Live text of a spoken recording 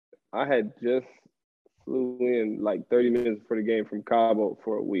I had just flew in like 30 minutes before the game from Cabo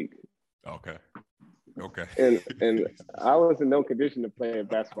for a week. Okay. And I was in no condition to play a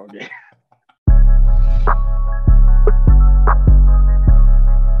basketball game.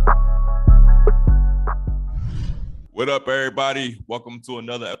 What up, everybody? Welcome to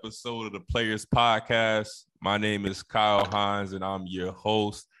another episode of the Players Podcast. My name is Kyle Hines, and I'm your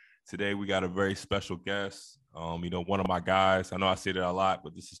host. Today, we got a very special guest. One of my guys. I know I say that a lot,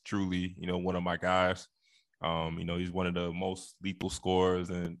 but this is truly, one of my guys. He's one of the most lethal scorers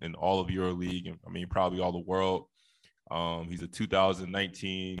in all of EuroLeague, and probably all the world. He's a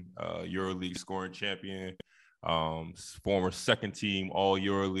 2019 EuroLeague scoring champion, former second team All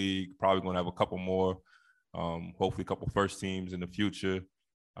EuroLeague. Probably going to have a couple more. Hopefully a couple first teams in the future.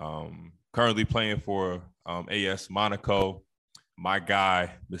 Currently playing for AS Monaco. My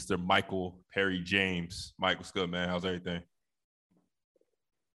guy, Mr. Michael Perry James. Mike, what's good, man? How's everything?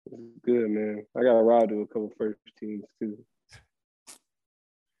 It's good, man. I got a ride to a couple first teams too.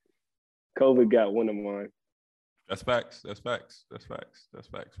 COVID got one of mine. That's facts. We're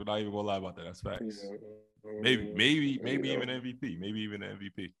not even gonna lie about that. That's facts. Maybe even MVP. Maybe even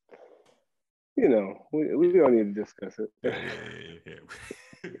MVP. We don't need to discuss it. Yeah.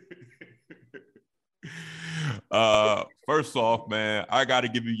 First off, man, I got to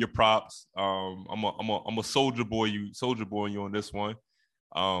give you your props. I'm a soldier boy you on this one.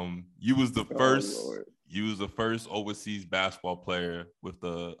 You was the first overseas basketball player with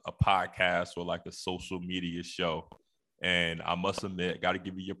a podcast or like a social media show. And I must admit, got to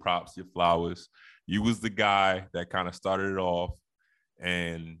give you your props, your flowers. You was the guy that kind of started it off.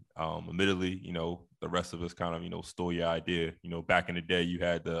 And admittedly, the rest of us kind of, stole your idea. Back in the day, you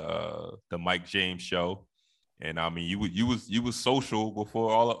had the Mike James show. And I mean, you was social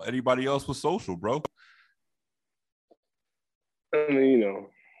before anybody else was social, bro. I mean,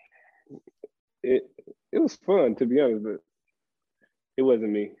 it was fun, to be honest, but it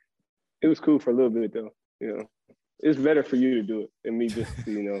wasn't me. It was cool for a little bit, though. It's better for you to do it than me just,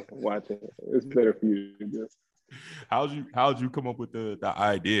 watching it. It's better for you to do it. How'd you come up with the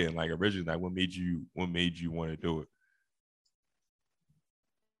idea and like originally, like what made you want to do it?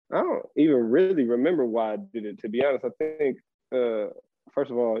 I don't even really remember why I did it, to be honest. I think first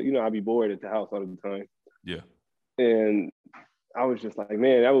of all, I'd be bored at the house all the time. Yeah. And I was just like,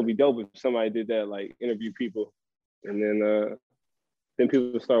 man, that would be dope if somebody did that, like interview people. And then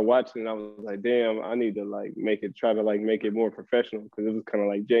people start watching, and I was like, damn, I need to try to make it more professional, because it was kind of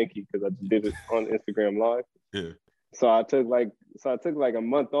like janky because I just did it on Instagram Live. Yeah. So I took like a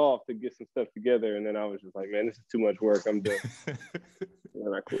month off to get some stuff together, and then I was just like, man, this is too much work. I'm done.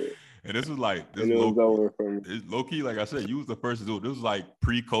 And I quit. And this was like, it was over for me. Low key, like I said, you was the first to do it. This was like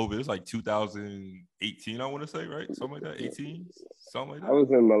pre-COVID. It's like 2018, I want to say, right? Something like that. 18, something like that. I was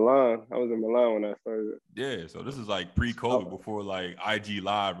in Milan when I started. Yeah, so this is like pre-COVID, before like IG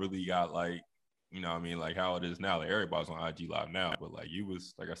Live really got like, like how it is now. Like everybody's on IG Live now, but like you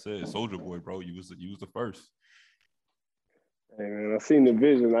was, like I said, Soldier Boy, bro. You was the first. Hey man, I seen the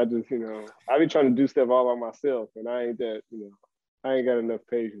vision. I just, I be trying to do stuff all by myself, and I ain't got enough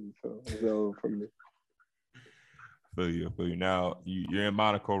patience, so it's over for me. Feel you. Now you're in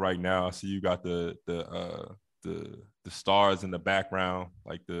Monaco right now. I see you got the stars in the background,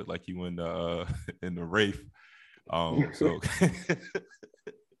 like you in the in the Wraith.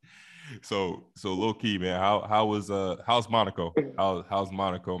 So low key, man. How's Monaco? How's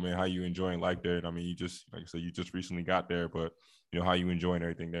Monaco, man? How you enjoying life there? And I mean, you just, like I said, you just recently got there, but how you enjoying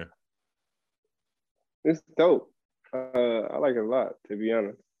everything there? It's dope. I like it a lot, to be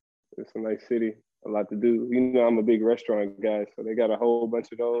honest. It's a nice city, a lot to do. I'm a big restaurant guy, so they got a whole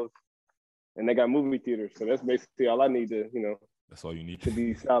bunch of those, and they got movie theaters. So that's basically all I need to, That's all you need to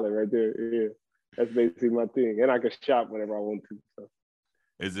be solid right there. Yeah, that's basically my thing, and I can shop whenever I want to. So.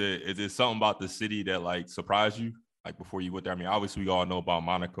 Is it something about the city that like surprised you, like before you went there? I mean, obviously we all know about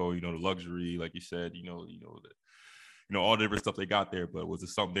Monaco, the luxury, like you said, all the different stuff they got there. But was it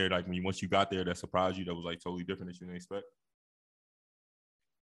something there, like once you got there, that surprised you, that was like totally different that you didn't expect?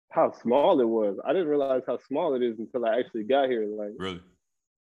 How small it was. I didn't realize how small it is until I actually got here. Like, really,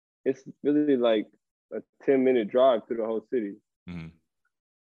 it's really like a 10-minute drive through the whole city. Mm-hmm.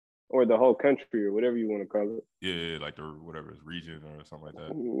 Or the whole country, or whatever you want to call it. Yeah, like the whatever it's region or something like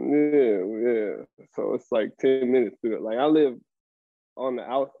that. Yeah. So it's like 10 minutes through it. Like I live on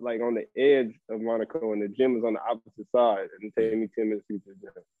the edge of Monaco, and the gym is on the opposite side, and it takes me 10 minutes to get to the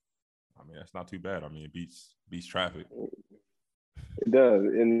gym. I mean, that's not too bad. I mean, it beats traffic. It does,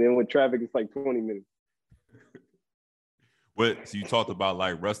 and then with traffic, it's like 20 minutes. So you talked about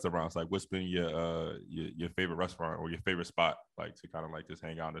like restaurants. Like, what's been your favorite restaurant or your favorite spot, like to kind of like just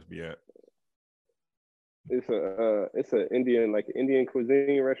hang out and just be at? It's a Indian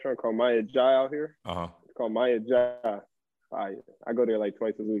cuisine restaurant called Maya Jai out here. It's called Maya Jai. I go there like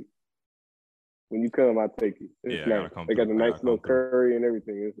twice a week. When you come, I'll take you. It's nice. They got a nice little curry and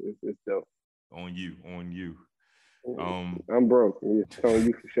everything. It's dope. On you. I'm broke. It's on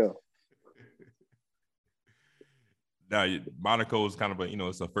you for sure. Now, Monaco is kind of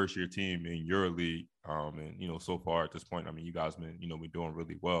it's a first year team in EuroLeague. And so far at this point, I mean, you guys been doing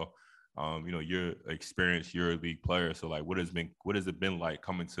really well. You're an experienced EuroLeague player. So like, what has it been like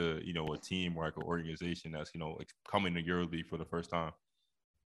coming to, a team or like an organization that's, coming to EuroLeague for the first time?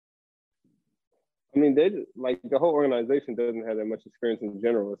 I mean, they the whole organization doesn't have that much experience in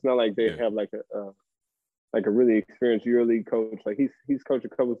general. It's not like they have like a really experienced EuroLeague coach. Like he's coached a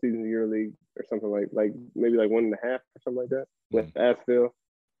couple seasons in EuroLeague or something like maybe like 1.5 or something like that with Asvel.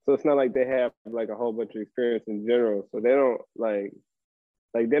 So it's not like they have like a whole bunch of experience in general. So they don't like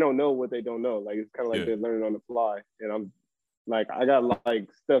they don't know what they don't know. Like it's kind of like they're learning on the fly. And I'm like, I got like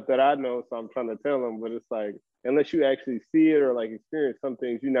stuff that I know, so I'm trying to tell them, but it's like, unless you actually see it or like experience some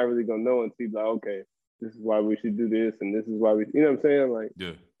things, you're not really gonna know until like, okay, this is why we should do this, and this is why we, you know what I'm saying? Like,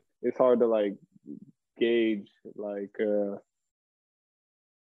 it's hard to like gauge like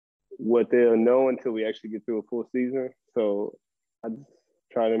what they'll know until we actually get through a full season. So I just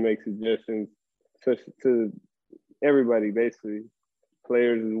try to make suggestions to everybody, basically,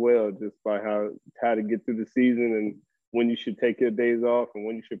 players as well, just by how to get through the season and when you should take your days off and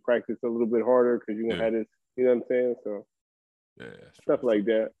when you should practice a little bit harder because you're gonna have this, you know what I'm saying? So stuff like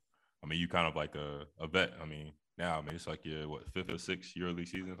that. I mean, you kind of like a vet. I mean, it's like your 5th or 6th EuroLeague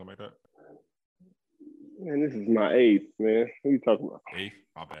season, something like that. Man, this is my 8th, man. What are you talking about? 8th?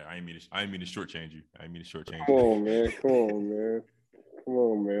 My bad. I ain't mean to shortchange you. Come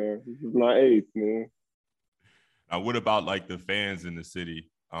on, man. This is my 8th, man. Now, what about like the fans in the city?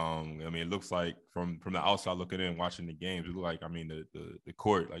 I mean, it looks like from the outside looking in, watching the games, it looks like, I mean, the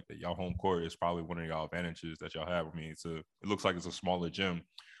court, like y'all home court, is probably one of y'all advantages that y'all have. I mean, it looks like it's a smaller gym,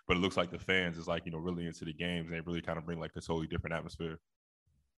 but it looks like the fans is like, really into the games, and they really kind of bring like a totally different atmosphere.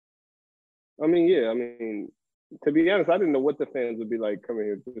 I mean, yeah. I mean, to be honest, I didn't know what the fans would be like coming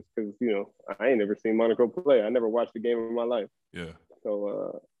here just because, I ain't never seen Monaco play. I never watched a game in my life. Yeah.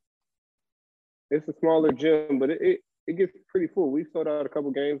 So it's a smaller gym, but it gets pretty full. We've sold out a couple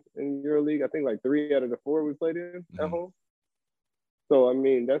games in EuroLeague. I think like 3 out of the 4 we played in at home. So, I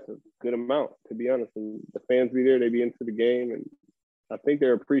mean, that's a good amount, to be honest. And the fans be there, they be into the game. And I think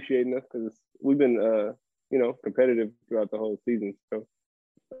they're appreciating us because we've been, competitive throughout the whole season. So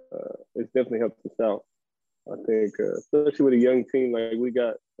it's definitely helped us out. I think, especially with a young team like we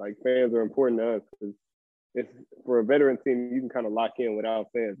got, like fans are important to us because for a veteran team, you can kind of lock in without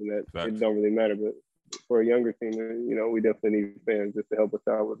fans, and that it don't really matter. But for a younger team, we definitely need fans just to help us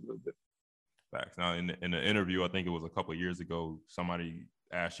out with a little bit. Facts. Now, in the interview, I think it was a couple of years ago, somebody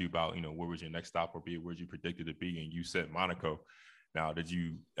asked you about, where was your next stop or where you predicted to be, and you said Monaco. Now, did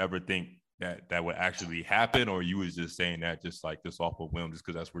you ever think that would actually happen, or you was just saying that just off of whim, just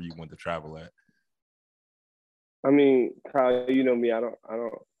because that's where you want to travel at? I mean, Kyle, you know me. I'm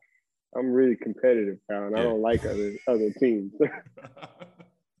really competitive, Kyle, and I don't like other teams.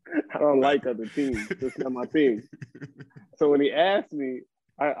 I don't like other teams. It's not my team. So when he asked me,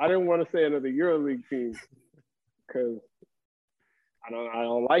 I didn't want to say another EuroLeague team because I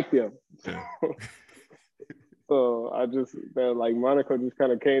don't like them. So I just like Monaco just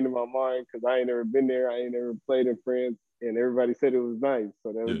kind of came to my mind because I ain't never been there. I ain't never played in France, and everybody said it was nice.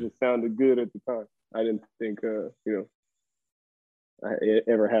 So that just sounded good at the time. I didn't think I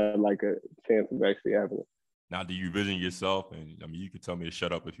ever had like a chance of actually happening. Now, do you envision yourself, and I mean, you can tell me to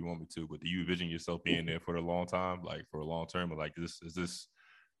shut up if you want me to, but do you envision yourself being there for a long time, like for a long term? Or like, does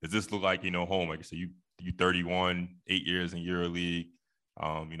this look like, home? Like I said, you 31, 8 years in EuroLeague,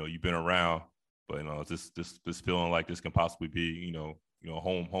 you've been around, but this feeling like this can possibly be,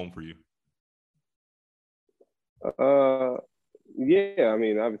 home for you? Yeah, I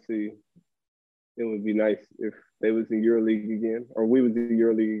mean, obviously, it would be nice if they was in EuroLeague again, or we was in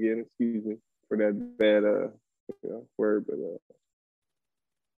EuroLeague again. Excuse me for that bad word, but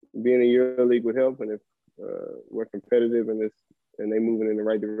being in EuroLeague would help. And if we're competitive and they moving in the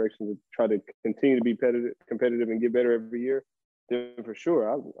right direction to try to continue to be competitive and get better every year, then for sure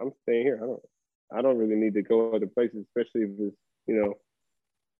I'm staying here. I don't really need to go other places, especially if it's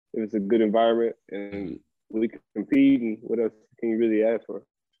if it's a good environment and we can compete. And what else can you really ask for?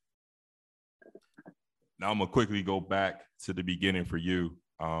 Now I'm gonna quickly go back to the beginning for you,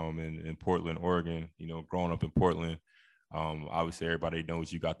 in Portland, Oregon. Growing up in Portland, Obviously, everybody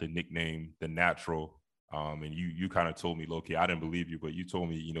knows you got the nickname The Natural. And you kind of told me, low-key, I didn't believe you, but you told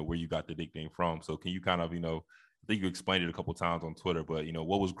me, where you got the nickname from. So can you kind of, I think you explained it a couple of times on Twitter, but,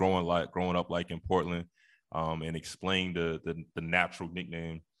 what was growing up like in Portland, and explain the natural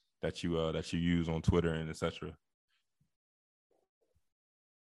nickname that you use on Twitter and et cetera.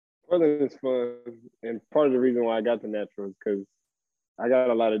 Portland is fun, and part of the reason why I got the natural is because I got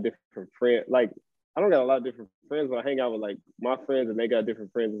a lot of different friends. Like, I don't got a lot of different friends, but I hang out with like my friends, and they got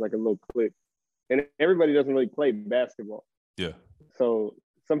different friends. It's like a little clique, and everybody doesn't really play basketball. Yeah. So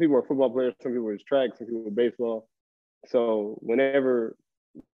some people are football players, some people are track, some people are baseball. So whenever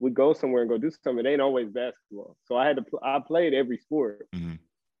we go somewhere and go do something, it ain't always basketball. So I played every sport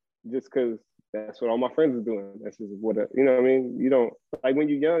just because that's what all my friends are doing. That's just what, you know what I mean? You don't, like when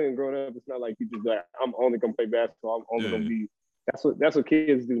you're young and growing up, it's not like you just like, I'm only going to play basketball. I'm only going to be, that's what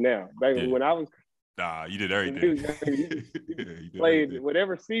kids do now. Back when I was, you did everything. You played everything.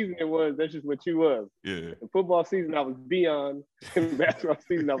 Whatever season it was, that's just what you was. Yeah. In football season, I was Deion. In basketball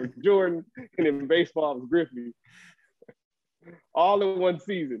season, I was Jordan. And in baseball, I was Griffey. All in one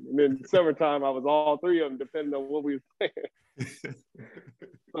season. And then summertime, I was all three of them, depending on what we were playing.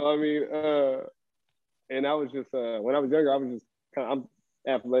 So, I mean, and I was just, when I was younger, I was just I'm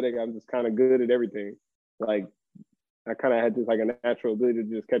athletic. I'm just kind of good at everything. Like, I kind of had just like a natural ability to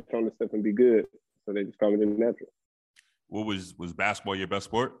just catch on to stuff and be good. So they just called me the natural. What was basketball your best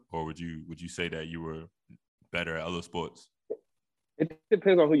sport, or would you say that you were better at other sports? It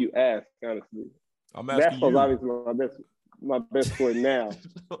depends on who you ask, honestly. I'm asking Basketball's you. obviously my best sport now.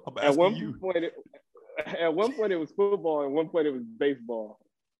 At one point it was football, and at one point it was baseball.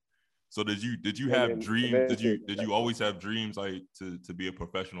 So did you have dreams? Did you always have dreams like to be a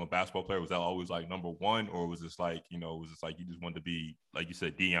professional basketball player? Was that always like number one, or was this like was this like you just wanted to be, like you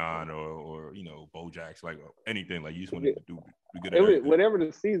said, Deion or Bo Jackson, like anything, like you just wanted to be good at everything? Whatever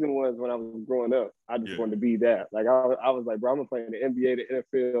the season was when I was growing up, I just wanted to be that. Like I was like, bro, I'm gonna play in the NBA, the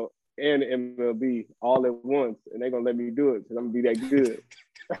NFL, and the MLB all at once, and they're gonna let me do it because I'm gonna be that good.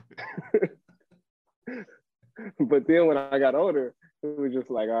 But then when I got older, it was just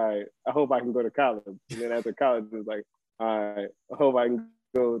like, all right, I hope I can go to college. And then after college, it was like, all right, I hope I can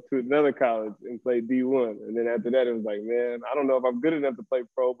go to another college and play D1. And then after that, it was like, man, I don't know if I'm good enough to play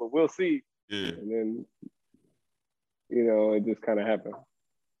pro, but we'll see. Yeah. And then, it just kind of happened.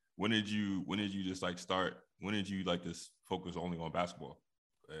 When did you just like start? When did you like just focus only on basketball?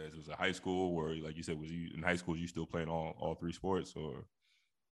 As it was in high school, or like you said, was you in high school? Was you still playing all three sports, or?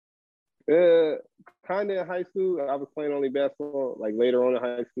 Kind of in high school. I was playing only basketball, like later on in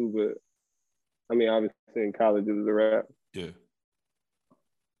high school, but I mean, obviously in college it was a wrap. Yeah.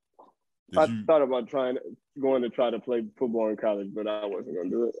 Thought about going to try to play football in college, but I wasn't going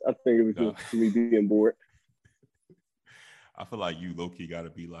to do it. I think it was just me being bored. I feel like you low-key got to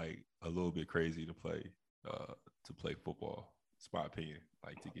be like a little bit crazy to play football. It's my opinion,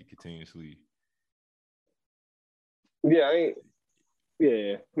 like to get continuously. Yeah,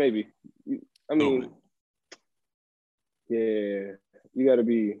 yeah, maybe. I mean, yeah, you got to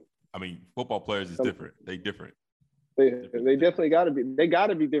be. I mean, football players is different. They different. They definitely got to be. They got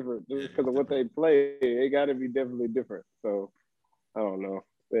to be different just because of what they play. They got to be definitely different. So I don't know.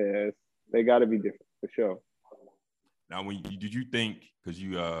 Yeah, they got to be different for sure. Now, did you think, because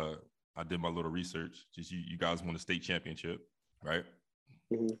I did my little research, just you guys won the state championship, right?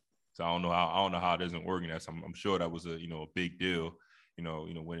 Mm-hmm. So I don't know how it isn't working. I'm sure that was a big deal,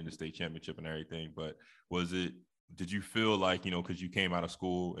 winning the state championship and everything. But did you feel like, because you came out of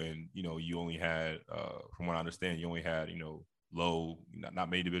school and, you only had, from what I understand, you only had, low, not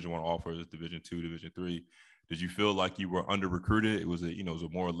many Division I offers, Division II, Division III. Did you feel like you were under recruited? Was it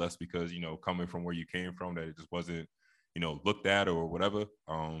more or less because, coming from where you came from, that it just wasn't, looked at or whatever?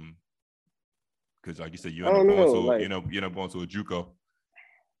 Because like you said, you end up going to a JUCO.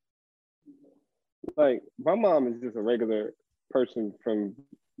 Like, my mom is just a regular person from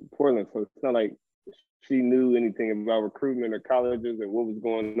Portland, so it's not like she knew anything about recruitment or colleges or what was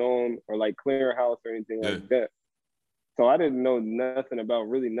going on or like clearinghouse or anything like that. So I didn't know nothing about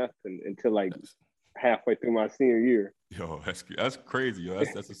really nothing until like halfway through my senior year. Yo, that's crazy, yo.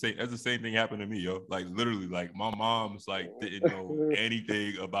 That's the same thing happened to me, yo. Like literally, like my mom's like didn't know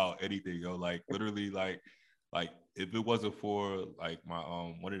anything about anything, yo. Like literally, like if it wasn't for like my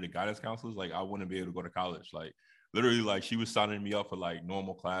one of the guidance counselors, like I wouldn't be able to go to college. Like literally, like she was signing me up for like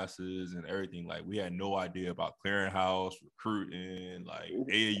normal classes and everything. Like we had no idea about clearinghouse, recruiting, like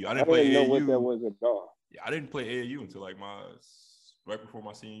AAU. I didn't play AAU. Know what that was at all. Yeah, I didn't play AAU until like right before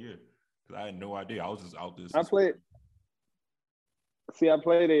my senior year because I had no idea. I was just out there. See, I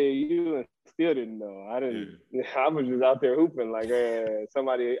played at AU and still didn't know. I didn't. Yeah. I was just out there hooping like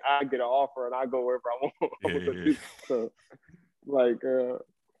somebody. I get an offer and I go wherever I want. Yeah. So, like,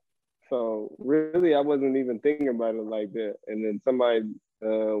 so really, I wasn't even thinking about it like that. And then somebody,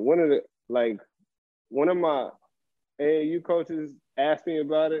 one of my AAU coaches asked me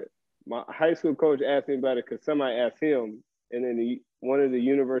about it. My high school coach asked me about it because somebody asked him, and then one of the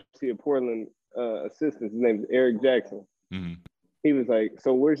University of Portland assistants, his name is Eric Jackson. Mm-hmm. He was like,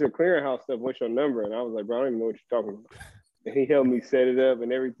 "So where's your clearinghouse stuff? What's your number?" And I was like, "Bro, I don't even know what you're talking about." And he helped me set it up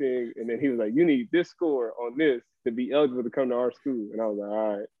and everything. And then he was like, "You need this score on this to be eligible to come to our school." And I was like,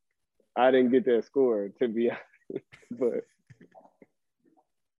 "All right." I didn't get that score to be honest, but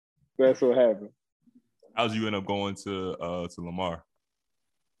that's what happened. How'd you end up going to Lamar?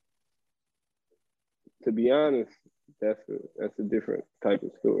 To be honest, that's a different type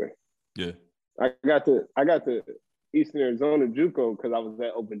of story. Yeah. I got to Eastern Arizona JUCO because I was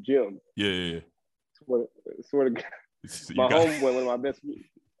at open gym. Yeah. Sort of.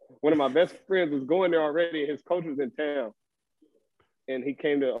 One of my best friends was going there already. His coach was in town, and he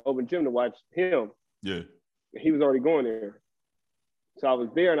came to open gym to watch him. Yeah. He was already going there, so I was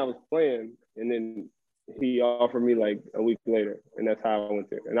there and I was playing, and then he offered me like a week later, and that's how I went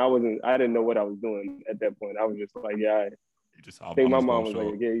there. And I didn't know what I was doing at that point. I was just like, yeah. I think my mom was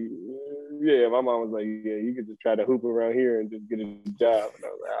like, yeah. My mom was like, yeah, you could just try to hoop around here and just get a job. And I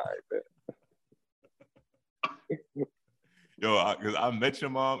was like, all right, bet. Yo, because I met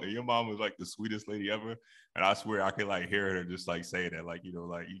your mom, and your mom was like the sweetest lady ever. And I swear I could like hear her just like say that, like, you know,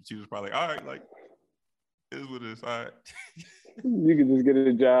 like she was probably like, all right, like, this is what it is, all right. You could just get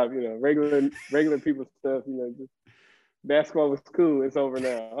a job, you know, regular people stuff, you know, just basketball was cool. It's over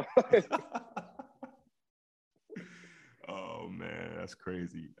now. Oh man, that's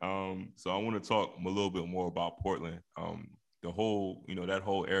crazy. So I want to talk a little bit more about Portland. The whole, you know, that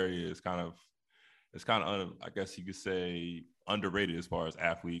whole area is kind of, I guess you could say, underrated as far as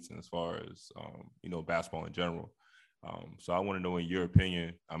athletes and as far as you know, basketball in general. So I want to know, in your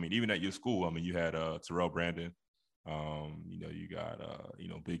opinion, I mean, even at your school, I mean, you had Terrell Brandon. You know, you got you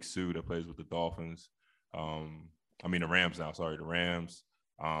know, Big Sue that plays with the Dolphins. I mean the Rams now. Sorry, the Rams.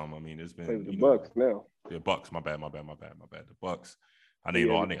 I mean, it's been the Bucks now. The Bucks. My bad. The Bucks. I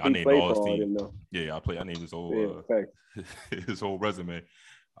named all his team. Yeah, I named his whole his whole resume.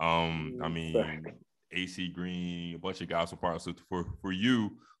 I mean, AC Green, a bunch of guys were part of. So for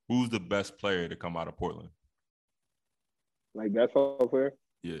you, who's the best player to come out of Portland? Like basketball player?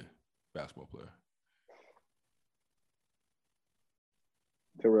 Yeah, basketball player.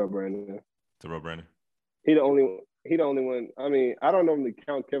 Terrell Brandon. He the only one. I mean, I don't normally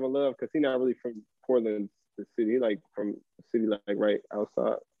count Kevin Love because he's not really from Portland, the city. He like from a city like right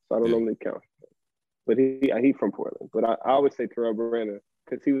outside. So I don't normally count him. But he from Portland. But I always say Terrell Brandon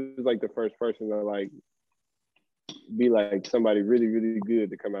because he was like the first person to like be like somebody really, really good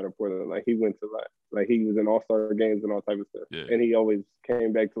to come out of Portland. Like he went to like he was in all-star games and all type of stuff. Yeah. And he always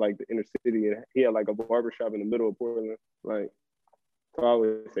came back to like the inner city, and he had like a barbershop in the middle of Portland. Like, so I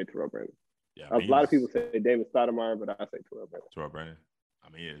always say Terrell Brandon. Yeah, I mean, a lot of people say Damon Stoudemire, but I say Terrell Brandon. I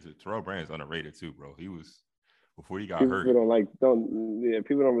mean, Terrell Brandon's underrated too, bro. He was, before he got people hurt.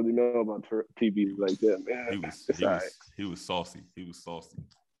 People don't really know about TB like that, man. He was saucy. TB was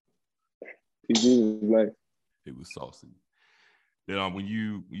nice. He was saucy. Then when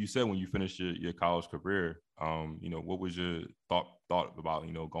you said when you finished your college career, you know, what was your thought about,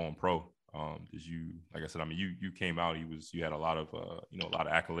 you know, going pro? Did you, like I said, I mean, you came out, you had a lot of you know, a lot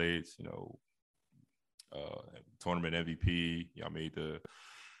of accolades, you know, tournament MVP. You know, I made the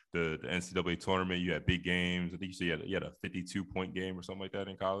NCAA tournament. You had big games. I think you said you had a 52-point game or something like that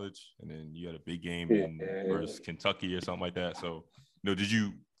in college, and then you had a big game versus Kentucky or something like that. So, you know, did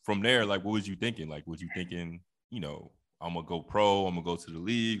you, from there, like, what was you thinking? Like, was you thinking, you know, I'm gonna go pro, I'm gonna go to the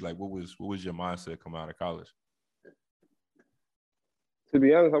league? Like, what was your mindset coming out of college? To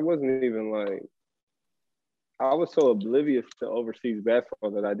be honest, I wasn't even like, I was so oblivious to overseas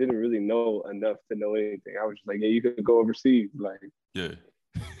basketball that I didn't really know enough to know anything. I was just like, yeah, you could go overseas. Like, yeah.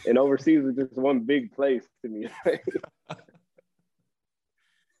 And overseas was just one big place to me.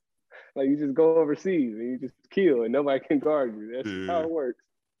 Like, you just go overseas and you just kill and nobody can guard you. That's how it works.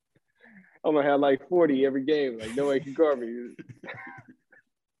 I'm going to have like 40 every game. Like, nobody can guard me.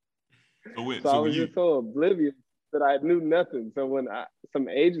 So I was just so oblivious that I knew nothing. So when some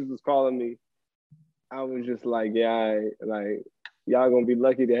agents was calling me, I was just like, yeah, like, y'all gonna be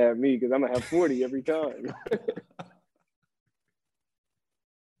lucky to have me because I'm gonna have 40 every time.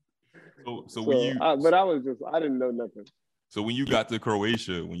 But I didn't know nothing. So when you got to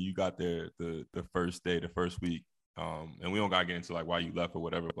Croatia, when you got there the first day, the first week, And we don't gotta get into like why you left or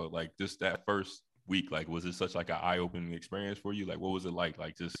whatever, but like just that first week, like was it such like an eye-opening experience for you? Like what was it like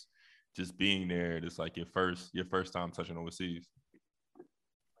just being there, just like your first time touching overseas?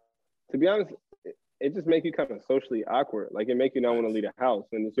 To be honest, it just make you kind of socially awkward. Like it make you not want to leave the house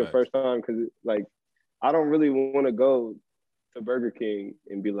when it's your first time, because like I don't really want to go to Burger King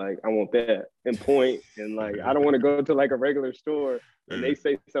and be like, I want that and point, and like I don't want to go to like a regular store and they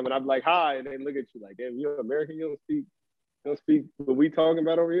say something, I'm like, hi, and they look at you like, damn, you're American, you don't speak what we talking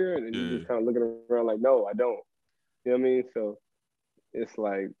about over here, and then you just kind of looking around like, no, I don't. You know what I mean? So it's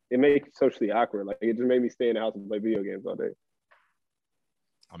like it makes you socially awkward. Like it just made me stay in the house and play video games all day.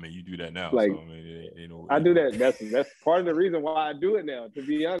 I mean, you do that now. Like, so I mean, I do that. That's part of the reason why I do it now, to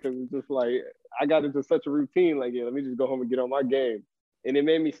be honest. It's just like I got into such a routine, like, yeah, let me just go home and get on my game. And it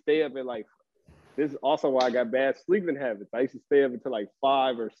made me stay up at like, this is also why I got bad sleeping habits. I used to stay up until like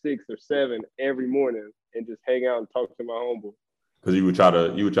 5 or 6 or 7 every morning and just hang out and talk to my homeboy. Because you would try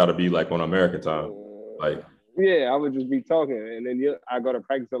to be like on American time. Like, yeah, I would just be talking. And then I go to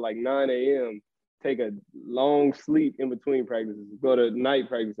practice at like 9 a.m., take a long sleep in between practices, go to night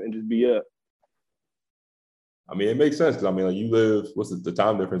practice and just be up. I mean, it makes sense because I mean, like you live, what's the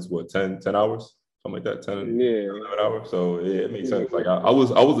time difference? What, 10 hours? Something like that, 10 11 hours. So it makes sense. Like I was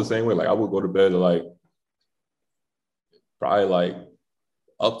the same way. Like I would go to bed at like probably like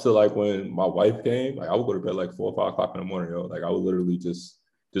up to like when my wife came. Like I would go to bed like 4 or 5 o'clock in the morning. Yo. Like I would literally just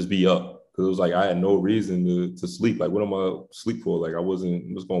be up. Because it was like I had no reason to sleep. Like, what am I sleep for? Like, I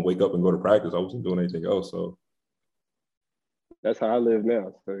wasn't just going to wake up and go to practice. I wasn't doing anything else. So that's how I live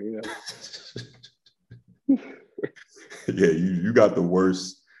now. So, you know. Yeah, you got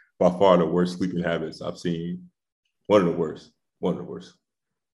by far the worst sleeping habits I've seen. One of the worst. But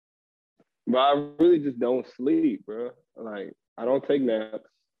I really just don't sleep, bro. Like, I don't take naps.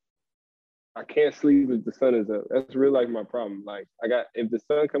 I can't sleep if the sun is up. That's really like my problem. Like if the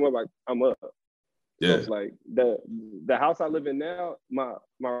sun come up, I'm up. Yeah. So like the house I live in now, my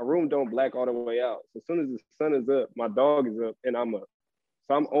room don't black all the way out. So as soon as the sun is up, my dog is up and I'm up.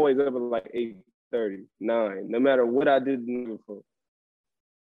 So I'm always up at like 8:30, 9, no matter what I did the night before.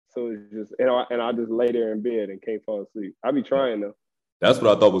 So it's just and I just lay there in bed and can't fall asleep. I be trying though. That's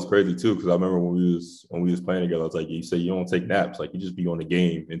what I thought was crazy too, because I remember when we was playing together, I was like, you say you don't take naps, like you just be on the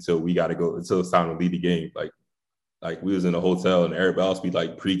game until it's time to leave the game. Like we was in a hotel and everybody else be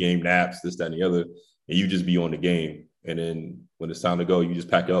like pregame naps, this, that, and the other, and you just be on the game. And then when it's time to go, you just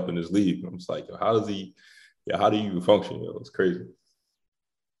pack it up and just leave. I'm just like, how do you function? It's crazy.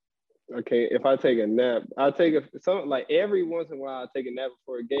 Okay, if I take a nap, I'll take something like every once in a while. I take a nap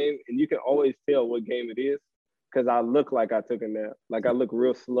before a game, and you can always tell what game it is. Because I look like I took a nap. Like I look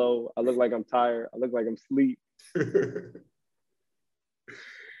real slow. I look like I'm tired. I look like I'm asleep.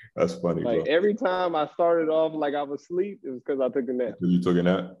 That's funny, like, bro. Every time I started off like I was asleep, it was because I took a nap. You took a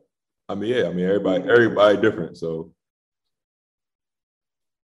nap? I mean, yeah. I mean, everybody different. So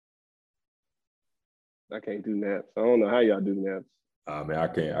I can't do naps. I don't know how y'all do naps. I mean, I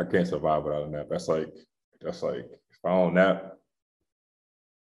can't survive without a nap. That's like if I don't nap,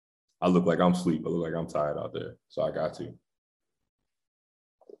 I look like I'm asleep. I look like I'm tired out there. So I got to.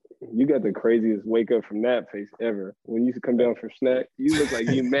 You got the craziest wake up from nap face ever. When you come down for snack, you look like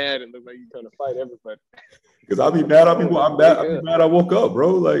you mad and look like you trying to fight everybody. Because I'll be mad. I'm mad I woke up,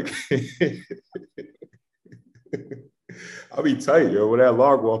 bro. Like I'll be tight, yo. When that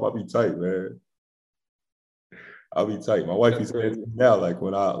alarm go off, I'll be tight, man. I'll be tight. My wife is saying now, like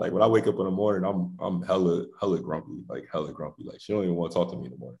when I wake up in the morning, I'm hella grumpy, like hella grumpy. Like she don't even want to talk to me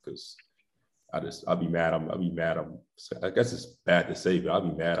in the morning because I'll be mad. I guess it's bad to say, but I'll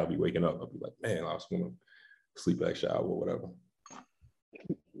be mad. I'll be waking up. I'll be like, man, I was gonna sleep back, shower, or whatever.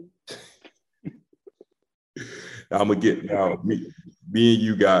 Now I'm gonna get me and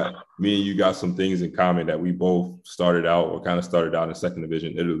you got some things in common that we both started out in second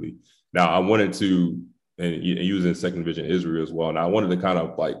division Italy. Now I wanted to. And you was in second division Israel as well. And I wanted to kind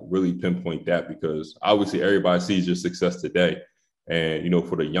of like really pinpoint that because obviously everybody sees your success today. And,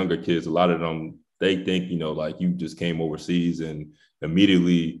 for the younger kids, a lot of them, they think, like you just came overseas and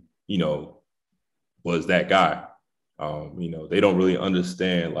immediately, was that guy. They don't really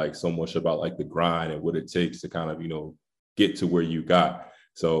understand like so much about like the grind and what it takes to kind of, get to where you got.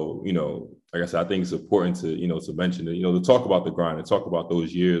 So, like I said, I think it's important to, to mention it, to talk about the grind and talk about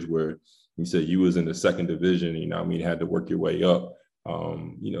those years where you said you was in the second division, had to work your way up,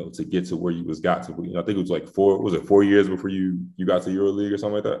 to get to where you got to. I think it was like 4 years before you got to EuroLeague or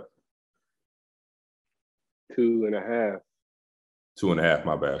something like that? 2.5. 2.5,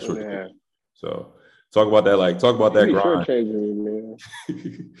 my bad. 2.5. So talk about that grind. Shortchanging me, man.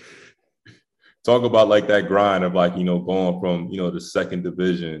 Talk about like that grind of like, going from, the second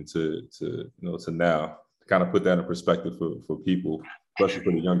division to now. Kind of put that in perspective for people, especially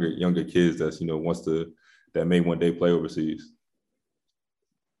for the younger kids that's, that may one day play overseas.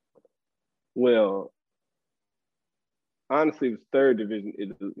 Well, honestly, it was third division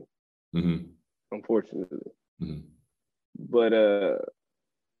Italy, unfortunately. But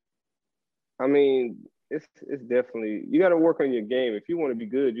I mean, it's definitely, you got to work on your game. If you want to be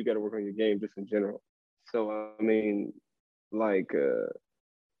good, you got to work on your game just in general. So I mean, like,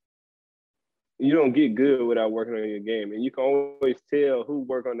 you don't get good without working on your game, and you can always tell who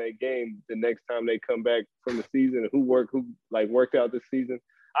worked on that game the next time they come back from the season. Who worked out this season.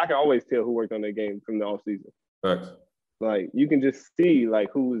 I can always tell who worked on that game from the off season. Right. Like, you can just see like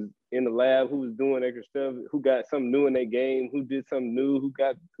who was in the lab, who was doing extra stuff, who got something new in their game, who did something new, who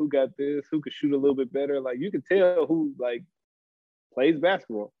got this, who could shoot a little bit better. Like, you can tell who like plays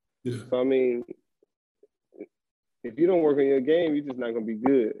basketball. Yeah. So I mean, if you don't work on your game, you're just not gonna be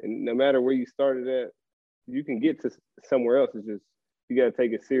good. And no matter where you started at, you can get to somewhere else. It's just, you gotta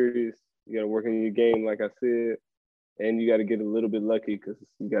take it serious. You gotta work on your game, like I said, and you gotta get a little bit lucky because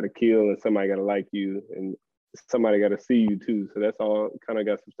you gotta kill and somebody gotta like you and somebody got to see you too. So that's all kind of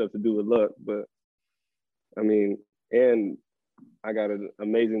got some stuff to do with luck. But I mean, and I got an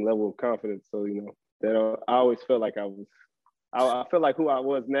amazing level of confidence. So, that I always felt like I feel like who I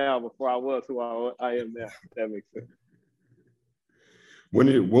was now before I was who I am now. If that makes sense.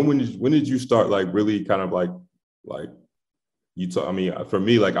 When did you start like really kind of like you talk? I mean, for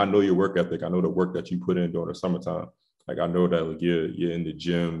me, like, I know your work ethic. I know the work that you put in during the summertime. Like, I know that like you're in the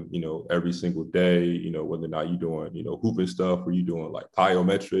gym, every single day, whether or not you're doing, hooping stuff, or you doing like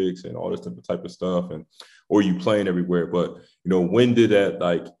plyometrics and all this different type of stuff, or you playing everywhere. But, when did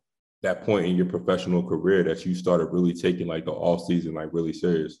that point in your professional career that you started really taking like the off season, like really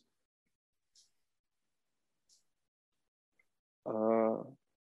serious?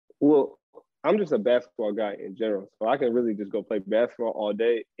 Well, I'm just a basketball guy in general. So I can really just go play basketball all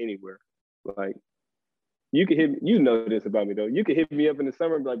day, anywhere. Like, you can hit, this about me though. You can hit me up in the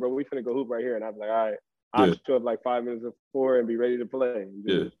summer and be like, bro, we finna go hoop right here. And I'm like, all right, I'll show up like 5 minutes before and be ready to play.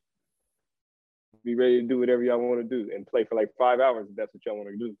 Be ready to do whatever y'all want to do and play for like 5 hours if that's what y'all want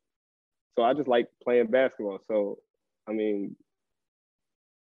to do. So I just like playing basketball. So, I mean,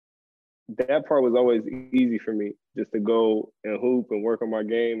 that part was always easy for me, just to go and hoop and work on my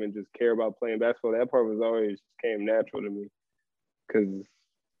game and just care about playing basketball. That part was always came natural to me because,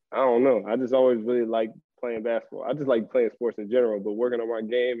 I don't know, I just always really liked playing basketball. I just like playing sports in general, but working on my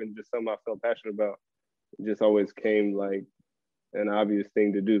game and just something I felt passionate about, it just always came like an obvious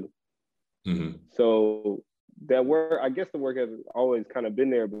thing to do. So that work, I guess the work has always kind of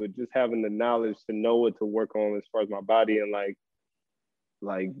been there, but just having the knowledge to know what to work on as far as my body and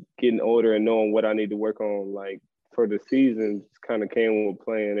like getting older and knowing what I need to work on, like for the season, just kind of came with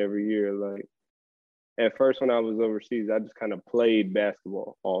playing every year. Like, at first when I was overseas, I just kind of played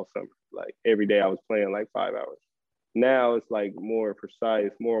basketball all summer. Like, every day I was playing like 5 hours. Now it's like more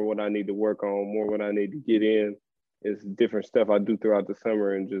precise, more what I need to work on, more what I need to get in. It's different stuff I do throughout the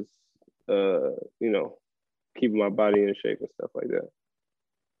summer and just, keeping my body in shape and stuff like that.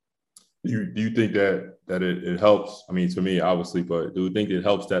 Do you think that it helps? I mean, to me, obviously, but do you think it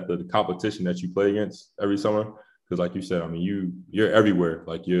helps that the competition that you play against every summer? Because, like you said, I mean, you're everywhere.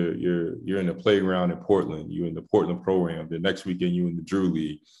 Like, you're in the playground in Portland. You're in the Portland program. The next weekend, you in the Drew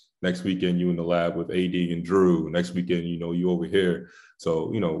League. Next weekend, you in the lab with AD and Drew. Next weekend, you over here.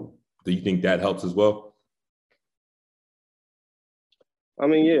 So, do you think that helps as well? I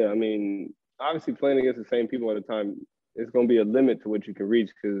mean, yeah. I mean, obviously, playing against the same people at a time, it's going to be a limit to what you can reach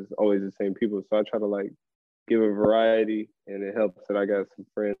because it's always the same people. So I try to like give a variety, and it helps that I got some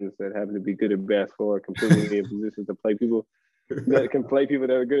friends that happen to be good at basketball or can put me in positions to play people that can play people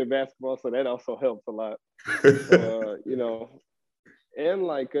that are good at basketball. So that also helps a lot. And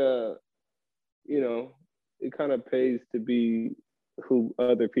like, it kind of pays to be who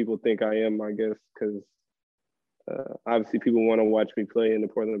other people think I am, I guess, because obviously people want to watch me play in the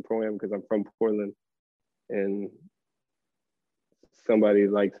Portland Pro-Am because I'm from Portland and somebody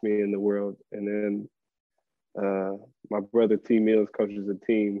likes me in the world. And then my brother T Mills coaches a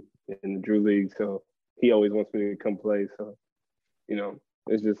team in the Drew League, so he always wants me to come play. So,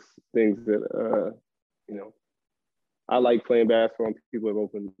 it's just things that, I like playing basketball and people have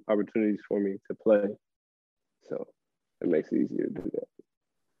opened opportunities for me to play. So it makes it easier to do that.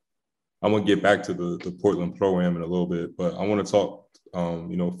 I'm going to get back to the Portland Pro-Am in a little bit, but I want to talk,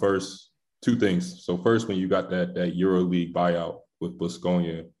 first, two things. So first, when you got that EuroLeague buyout with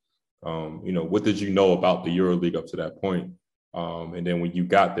Baskonia, what did you know about the EuroLeague up to that point? And then when you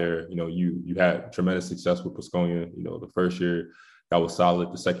got there, you had tremendous success with Pasconia. The first year that was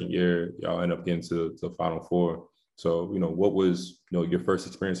solid. The second year, y'all end up getting to the Final Four. So, what was, your first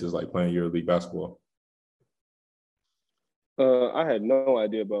experiences like playing EuroLeague basketball? I had no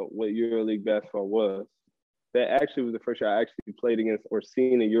idea about what EuroLeague basketball was. That actually was the first year I actually played against or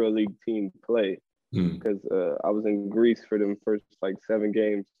seen a EuroLeague team play. Because I was in Greece for them first 7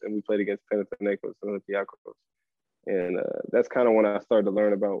 games, and we played against Panathinaikos and Olympiacos. And that's kind of when I started to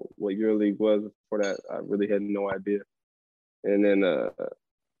learn about what EuroLeague was. Before that, I really had no idea. And then,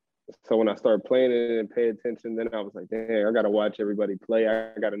 so when I started playing it and pay attention, then I was like, dang, I got to watch everybody play.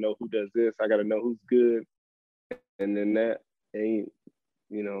 I got to know who does this. I got to know who's good. And then that ain't,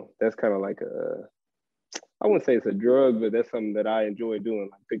 that's kind of like I wouldn't say it's a drug, but that's something that I enjoy doing,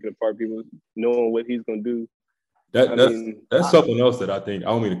 like picking apart people, knowing what he's going to do. That's something else that I think, I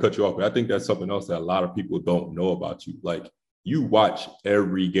don't mean to cut you off, but I think that's something else that a lot of people don't know about you. Like, you watch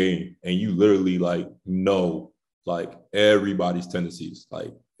every game and you literally know everybody's tendencies.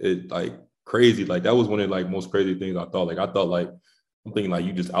 Crazy. That was one of the most crazy things I thought. I thought I'm thinking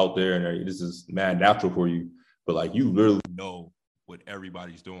you just out there and this is mad natural for you. But you literally know what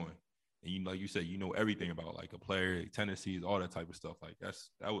everybody's doing. And like you said, everything about a player, tendencies, all that type of stuff.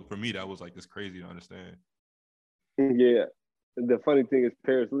 For me, that was this crazy to understand. Yeah. The funny thing is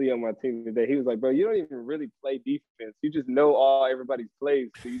Paris Lee on my team today, he was like, bro, you don't even really play defense. You just know all everybody's plays.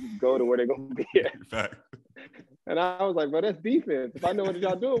 So you just go to where they're going to be at. Fact. And I was like, bro, that's defense. If I know what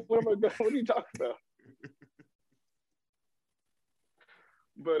y'all doing, what am I doing? What are you talking about?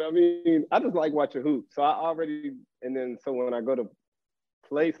 But I mean, I just like watching hoops. So so when I go to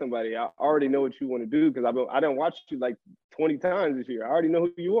play somebody, I already know what you want to do because I done watched you 20 times this year. I already know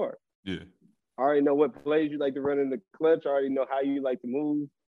who you are. Yeah. I already know what plays you like to run in the clutch. I already know how you like to move.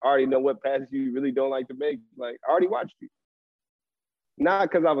 I already know what passes you really don't like to make. I already watched you. Not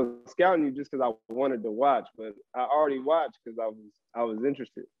because I was scouting you, just because I wanted to watch, but I already watched because I was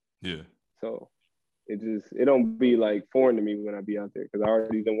interested. Yeah. So it don't be foreign to me when I be out there because I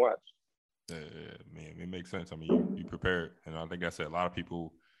already done watched. Yeah, man, it makes sense. I mean, you prepared, and I think I said a lot of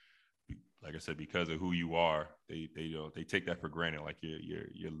people, like I said, because of who you are, they take that for granted,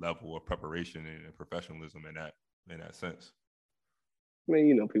 your level of preparation and professionalism in that sense.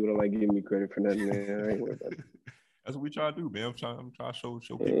 Man, people don't like giving me credit for nothing, man. I ain't worried about it. That's what we try to do, man. I'm trying to show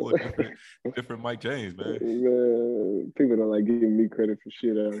people a different Mike James, man. Man, people don't like giving me credit for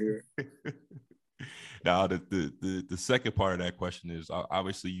shit out here. Now, the second part of that question is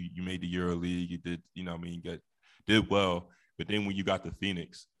obviously you made the EuroLeague, you did, did well, but then when you got to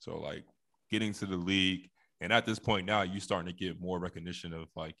Phoenix, so getting to the league, and at this point now you starting to get more recognition of,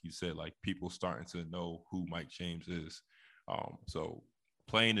 like you said, people starting to know who Mike James is. So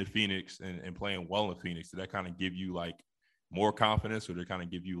playing in Phoenix and playing well in Phoenix, did that kind of give you more confidence, or did it kind of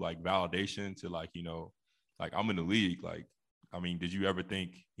give you validation to I'm in the league? I mean, did you ever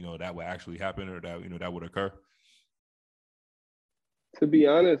think, that would actually happen, or that, that would occur? To be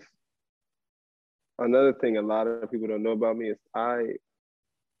honest, another thing a lot of people don't know about me is I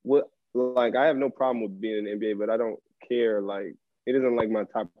have no problem with being in the NBA, but I don't care. It isn't my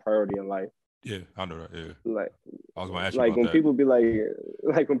top priority in life. Yeah, I know that. Yeah. I was going to ask you about when that. people be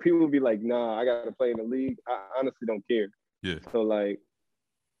when people be nah, I got to play in the league, I honestly don't care. Yeah. So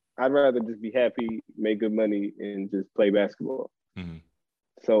I'd rather just be happy, make good money, and just play basketball. Mm-hmm.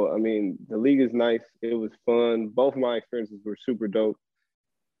 So, I mean, the league is nice. It was fun. Both of my experiences were super dope.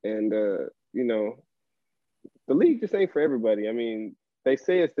 And, the league just ain't for everybody. I mean, they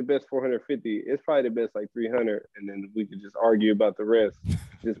say it's the best 450. It's probably the best 300. And then we could just argue about the rest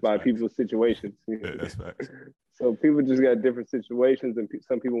just by people's situations. Yeah, that's facts. So people just got different situations, and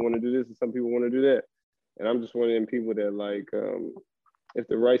some people want to do this and some people want to do that. And I'm just one of them people that if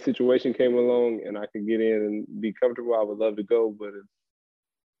the right situation came along and I could get in and be comfortable, I would love to go. But if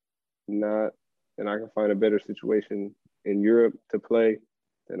not, and I can find a better situation in Europe to play,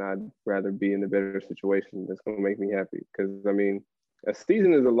 then I'd rather be in a better situation that's going to make me happy. Because, I mean, a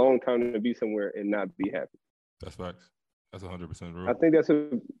season is a long time to be somewhere and not be happy. That's facts. That's 100% real. I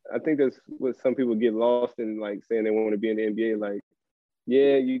think that's what some people get lost in, saying they want to be in the NBA.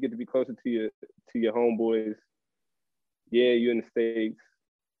 Yeah, you get to be closer to your homeboys. Yeah, you're in the States,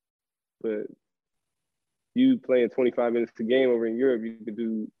 but you playing 25 minutes a game over in Europe,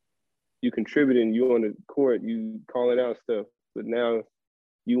 you contributing, you on the court, you calling out stuff. But now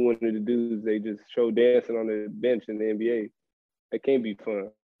you one of the dudes, they just show dancing on the bench in the NBA. It can't be fun.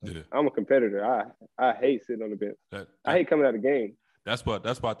 Yeah. I'm a competitor. I hate sitting on the bench. I hate coming out of the game. That's what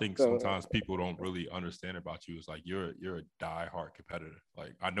I think sometimes people don't really understand about you. Is you're a diehard competitor.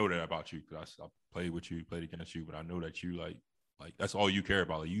 I know that about you because I played with you, played against you, but I know that you Like that's all you care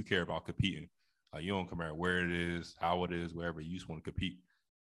about. Like you care about competing. Like you don't care where it is, how it is, wherever. You just want to compete.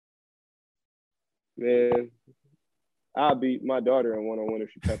 Man, I'll beat my daughter in one-on-one if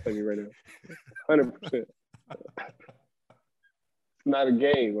she tries to play me right now. 100%. It's not a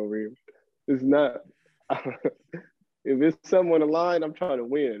game over here. It's not. If it's something on the line, I'm trying to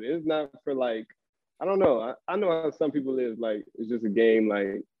win. It's not for like, I don't know. I know how some people live. Like it's just a game. Like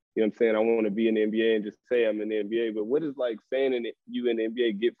you know what I'm saying. I want to be in the NBA and just say I'm in the NBA. But what is like saying you in the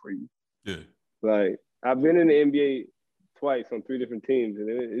NBA get for you? Yeah. Like I've been in the NBA twice on 3 different teams, and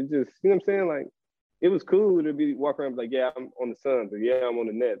it just you know what I'm saying. Like it was cool to be walking around like, yeah, I'm on the Suns or yeah, I'm on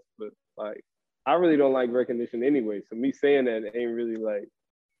the Nets. But like I really don't like recognition anyway. So me saying that ain't really like.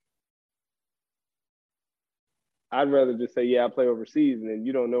 I'd rather just say, yeah, I play overseas, and then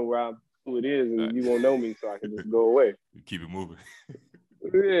you don't know who it is, and you won't know me, so I can just go away. Keep it moving.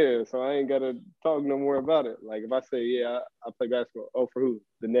 Yeah, so I ain't got to talk no more about it. Like, if I say, yeah, I play basketball. Oh, for who?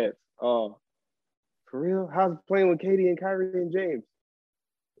 The Nets. Oh, for real? How's playing with Katie and Kyrie and James?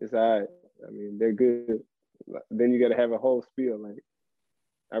 It's all right. I mean, they're good. Then you got to have a whole spiel. Like,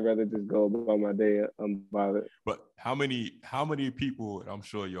 I'd rather just go about my day unbothered. But how many people, I'm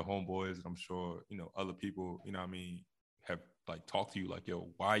sure your homeboys, and I'm sure, other people, what I mean, have like talked to you like, yo,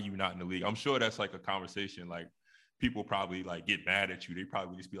 why are you not in the league? I'm sure that's like a conversation. Like people probably like get mad at you. They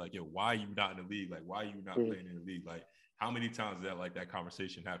probably just be like, yo, why are you not in the league? Like, why are you not playing in the league? Like how many times did that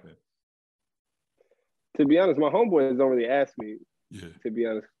conversation happen? To be honest, my homeboys don't really ask me. Yeah. To be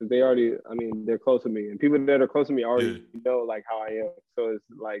honest, because they're close to me, and people that are close to me already know like how I am. So it's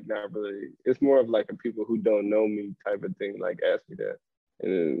like not really. It's more of like a people who don't know me type of thing. Like ask me that,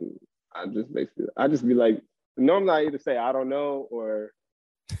 and then I just be like, normally I either say I don't know or,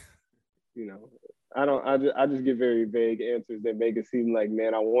 I don't. I just give very vague answers that make it seem like,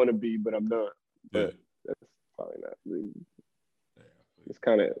 man, I want to be, but I'm not. But that's probably not really. It's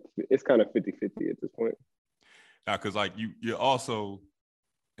kind of 50-50 at this point. Now, because like you're also,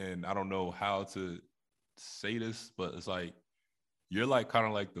 and I don't know how to say this, but it's like you're like kind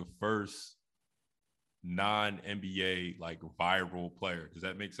of like the first non-NBA like viral player. Does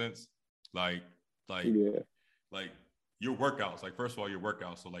that make sense? Like your workouts. Like first of all, your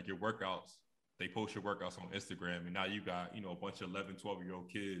workouts. So like your workouts, they post your workouts on Instagram, and now you got a bunch of 11, 12-year-old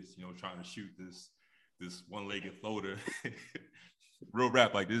kids, trying to shoot this one-legged floater. Real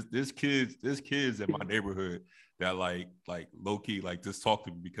rap, like there's kids in my neighborhood that like low key like just talk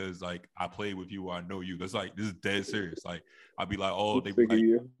to me because like I play with you or I know you. That's like this is dead serious. Like I'd be like, oh, they be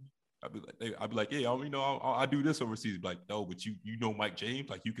like, I'd be like, yeah, I do this overseas. Be like, no, but you know Mike James,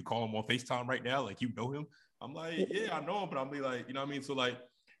 like you could call him on FaceTime right now, like you know him. I'm like, yeah, I know him, but I'm be like, you know what I mean? So like,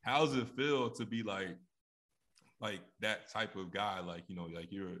 how does it feel to be like that type of guy? Like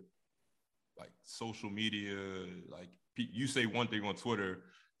like you're like social media, like you say one thing on Twitter,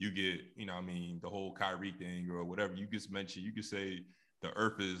 you get, the whole Kyrie thing or whatever. You just mentioned, you could say the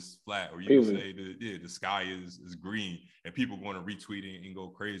earth is flat, or you could say the sky is green, and people going to retweet it and go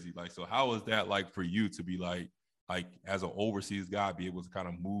crazy. Like, so how is that like for you to be like as an overseas guy, be able to kind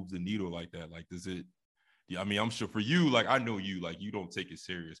of move the needle like that? Like, does it, I'm sure for you, like, I know you, like, you don't take it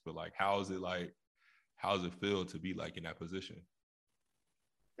serious, but like, how does it feel to be like in that position?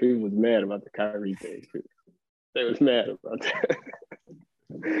 People was mad about the Kyrie thing. They was mad about that.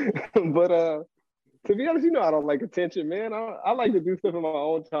 But to be honest, I don't like attention, man. I like to do stuff in my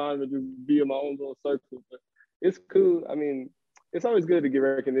own time and just be in my own little circle. But it's cool. I mean, it's always good to get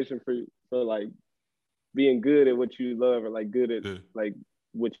recognition for like being good at what you love or like good at like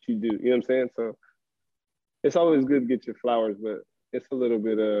what you do. You know what I'm saying? So it's always good to get your flowers, but it's a little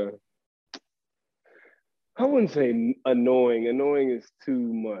bit I wouldn't say annoying. Annoying is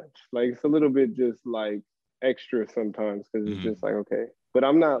too much. Like it's a little bit just like extra sometimes because it's just like, okay. But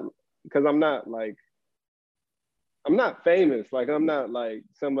I'm not famous. Like I'm not like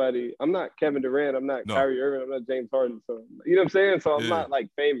somebody, I'm not Kevin Durant, I'm not Kyrie Irving, I'm not James Harden. So you know what I'm saying? So I'm not like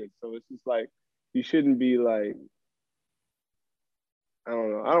famous. So it's just like you shouldn't be like, I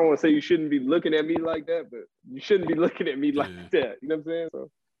don't know. I don't want to say you shouldn't be looking at me like that, but you shouldn't be looking at me like that. You know what I'm saying?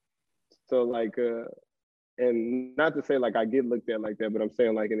 So like and not to say like I get looked at like that, but I'm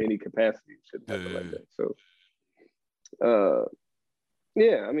saying like in any capacity, it shouldn't happen like that. So,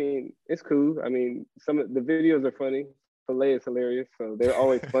 yeah, I mean, it's cool. I mean, some of the videos are funny. Filet is hilarious, so they're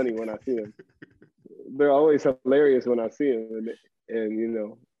always funny when I see them. They're always hilarious when I see them,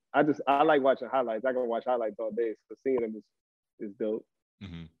 and I like watching highlights. I can watch highlights all day, so seeing them is dope.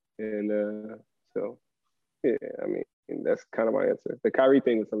 And so, yeah, I mean, that's kind of my answer. The Kyrie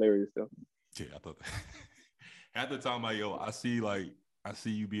thing was hilarious, though. Yeah, I thought that. At the time, I see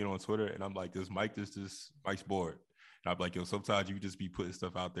you being on Twitter, and I'm like, Mike's bored. And I'm like, yo, sometimes you just be putting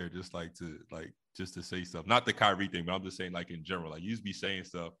stuff out there just to say stuff. Not the Kyrie thing, but I'm just saying like in general. Like you just be saying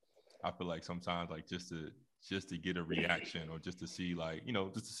stuff. I feel like sometimes like just to get a reaction or just to see like,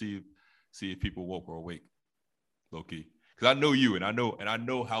 just to see if people woke or awake, low key. Because I know you and I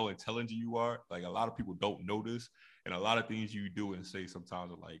know how intelligent you are. Like a lot of people don't know this. And a lot of things you do and say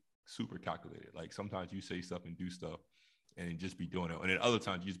sometimes are like super calculated. Like sometimes you say stuff and do stuff and just be doing it. And then other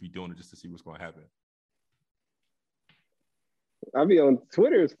times you just be doing it just to see what's going to happen. I be on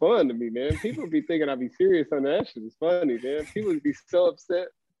Twitter. It's fun to me, man. People be thinking I be serious on that shit. It's funny, man. People be so upset.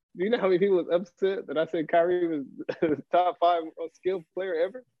 Do you know how many people was upset that I said Kyrie was the top 5 skilled player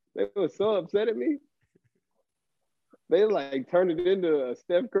ever? They were so upset at me. They like turned it into a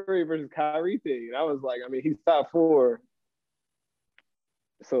Steph Curry versus Kyrie thing. And I was like, I mean, he's top 4.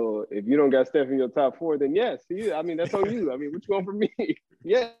 So if you don't got Steph in your top 4, then yes, he is. I mean, that's on you. I mean, what you want from me?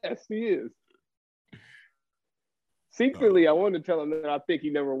 Yes, he is. Secretly, I wanted to tell him that I think he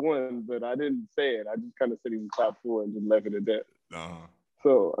never won, but I didn't say it. I just kind of said he was top 4 and just left it at that. Uh-huh.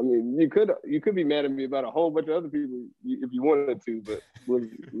 So, I mean, you could be mad at me about a whole bunch of other people if you wanted to, but we'll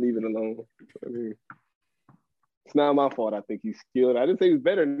leave it alone. I mean, it's not my fault. I think he's skilled. I didn't say he was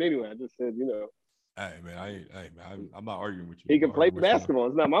better than anyone. I just said, Hey man, I'm not arguing with you. He can play basketball.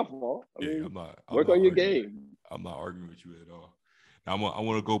 It's not my fault. I mean, I'm not work on your arguing. game. I'm not arguing with you at all. Now, I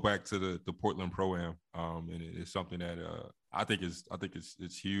want to go back to the Portland Pro-Am, and it's something that I think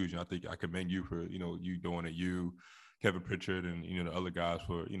it's huge, and I think I commend you for you doing it. You, Kevin Pritchard, and the other guys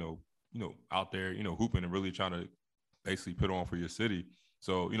for out there hooping and really trying to basically put on for your city.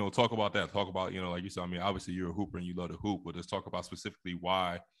 So talk about that. Talk about like you said. I mean, obviously you're a hooper and you love to hoop, but just talk about specifically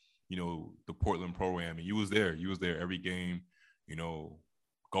why the Portland Pro-Am, and you was there every game,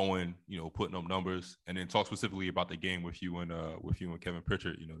 going, putting up numbers, and then talk specifically about the game with you and Kevin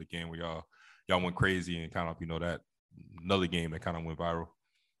Pritchard, the game where y'all went crazy and kind of, that another game that kind of went viral.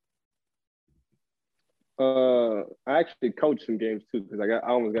 I actually coached some games too because I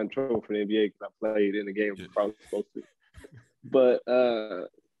almost got in trouble for the NBA because I played in the game I was supposed to. But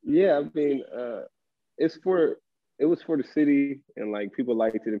yeah, I mean, it was for the city, and like people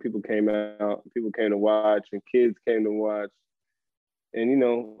liked it, and people came out, people came to watch, and kids came to watch. And,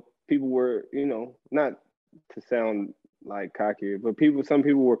 people were, not to sound like cocky, but some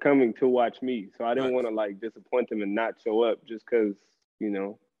people were coming to watch me. So I didn't want to like disappoint them and not show up just because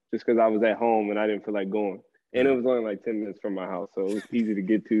I was at home and I didn't feel like going. And it was only like 10 minutes from my house, so it was easy to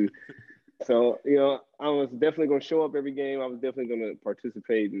get to. So, I was definitely going to show up every game. I was definitely going to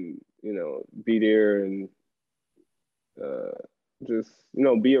participate and, be there and just,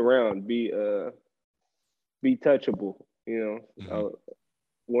 be around, be touchable.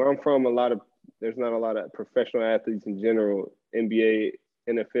 Where I'm from, there's not a lot of professional athletes in general, NBA,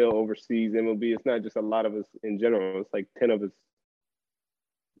 NFL, overseas, MLB. It's not just a lot of us in general. It's like 10 of us.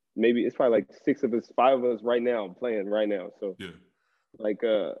 Maybe it's probably like 6 of us, 5 of us right now playing right now. So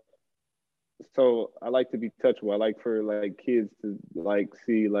so I like to be touchable. I like for like kids to like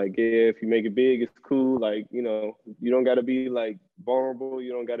see like, yeah, if you make it big, it's cool. Like, you don't got to be like vulnerable.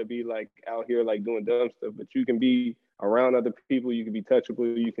 You don't got to be like out here like doing dumb stuff, but you can be around other people. You can be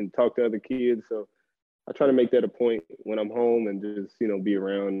touchable. You can talk to other kids. So I try to make that a point when I'm home and just, be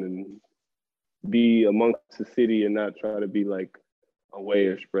around and be amongst the city and not try to be like away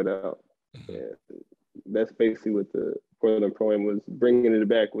or spread out. And that's basically what the Portland Pro-Am was. Bringing it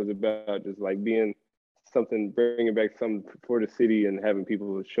back was about just like bringing back something for the city and having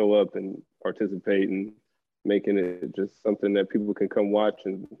people show up and participate and making it just something that people can come watch,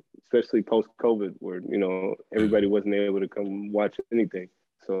 and especially post-COVID where, everybody wasn't able to come watch anything.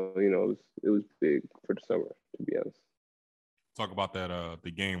 So, it was big for the summer, to be honest. Talk about that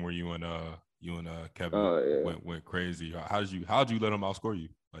the game where you and Kevin went crazy. How'd you let him outscore you?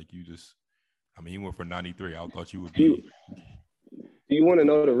 Like he went for 93. I thought you would be. Do you want to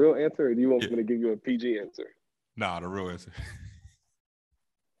know the real answer, or do you want me to give you a PG answer? Nah, the real answer.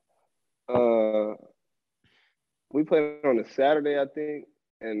 We played on a Saturday, I think,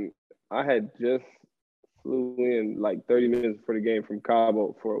 and I had just flew in like 30 minutes before the game from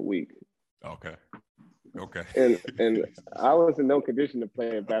Cabo for a week. Okay. And I was in no condition to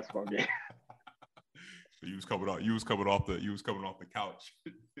play a basketball game. You was coming off the couch.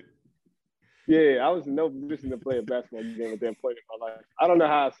 Yeah, I was in no position to play a basketball game at that point in my life. I don't know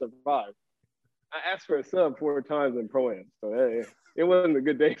how I survived. I asked for a sub 4 times in Pro-Am, so it wasn't a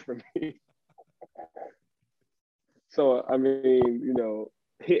good day for me. So I mean,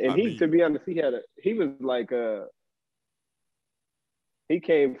 to be honest, he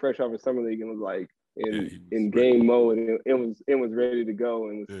came fresh off of summer league and was like in game mode, and it was ready to go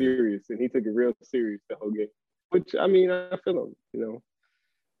and was serious, and he took it real serious the whole game. which I mean, I feel him. You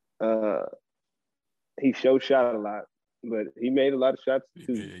know, he shot a lot, but he made a lot of shots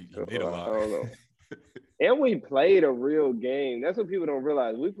too. He made a lot. I don't know. And we played a real game. That's what people don't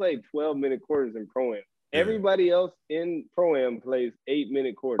realize. We played 12-minute quarters in Pro-Am. Yeah. Everybody else in Pro-Am plays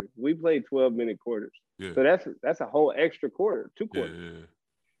 8-minute quarters. We played 12-minute quarters. Yeah. So that's a whole extra quarter, 2 quarters. Yeah.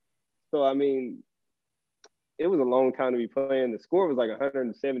 So, I mean, it was a long time to be playing. The score was like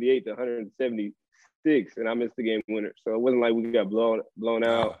 178 to 176, and I missed the game winner. So it wasn't like we got blown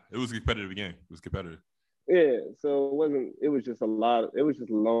out. It was a competitive game. It was competitive. Yeah, so it was just a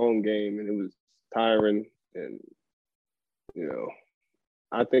long game, and it was tiring. And, you know,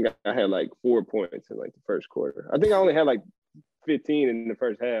 I think I had like 4 points in like the first quarter. I think I only had like 15 in the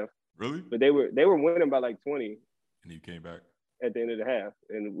first half. Really? But they were winning by like 20. And you came back at the end of the half,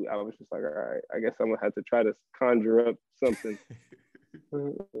 and I was just like, all right, I guess I'm gonna have to try to conjure up something.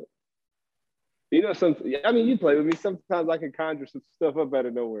 You know, I mean, you play with me. Sometimes I can conjure some stuff up out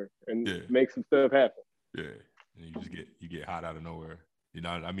of nowhere and make some stuff happen. Yeah, and you get hot out of nowhere. You know,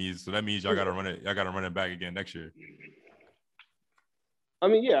 I mean, so that means y'all gotta run it. Y'all gotta run it back again next year. I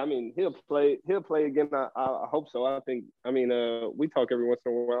mean, yeah. I mean, he'll play again. I hope so. I think. I mean, we talk every once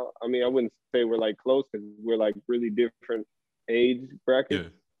in a while. I mean, I wouldn't say we're like close because we're like really different age brackets. Yeah.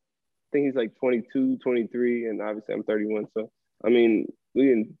 I think he's like 22, 23, and obviously I'm 31. So, I mean,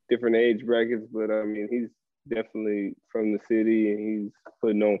 we in different age brackets, but I mean, he's definitely from the city and he's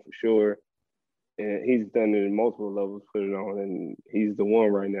putting on for sure. And he's done it in multiple levels, put it on, and he's the one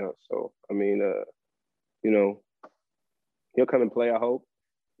right now. So, I mean, you know, he'll come and play, I hope.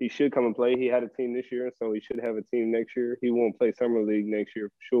 He should come and play. He had a team this year, so he should have a team next year. He won't play Summer League next year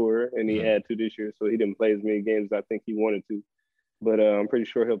for sure, and he had to this year, so he didn't play as many games as I think he wanted to. But I'm pretty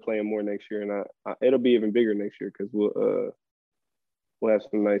sure he'll play more next year, and it'll be even bigger next year because we'll have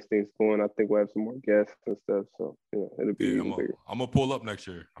some nice things going. I think we'll have some more guests and stuff. So it'll be even bigger. I'm gonna pull up next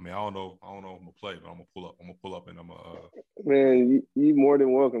year. I mean, I don't know if I'm gonna play, but I'm gonna pull up. I'm gonna pull up and I'm gonna. Man, you more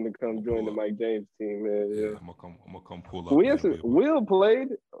than welcome to come join the Mike James team, man. Yeah, I'm gonna come pull up. Will played.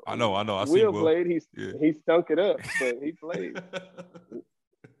 I know. I see Will played. He stunk it up, but he played.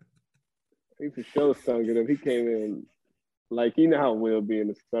 He for sure stunk it up. He came in like you know how Will be in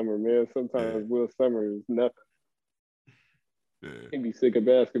the summer, man. Sometimes Will summer is nothing. Yeah. He'd be sick of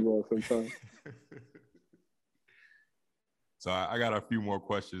basketball sometimes. So I got a few more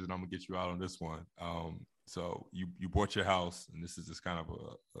questions, and I'm gonna get you out on this one. So you bought your house, and this is just kind of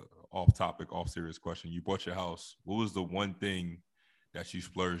a off-topic, off-serious question. You bought your house. What was the one thing that you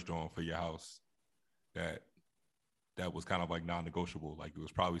splurged on for your house that was kind of like non-negotiable? Like it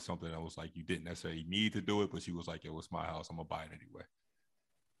was probably something that was like you didn't necessarily need to do it, but you was like, "It was my house. I'm gonna buy it anyway."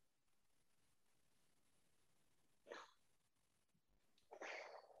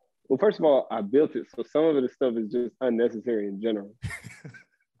 Well, first of all, I built it, so some of the stuff is just unnecessary in general.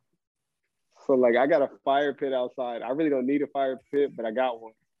 So, like, I got a fire pit outside. I really don't need a fire pit, but I got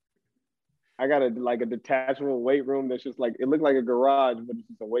one. I got a detachable weight room that's just like it looked like a garage, but it's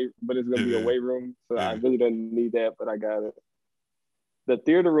just it's gonna be a weight room. So I really don't need that, but I got it. The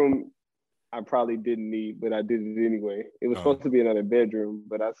theater room, I probably didn't need, but I did it anyway. It was supposed to be another bedroom,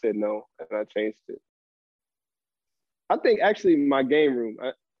 but I said no, and I changed it. I think actually my game room.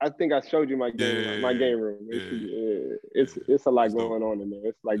 I think I showed you my game room. It's a lot going on in there.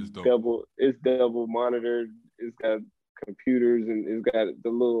 It's like double monitored. It's got computers and it's got the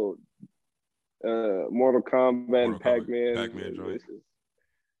little Mortal Kombat and Pac-Man joint.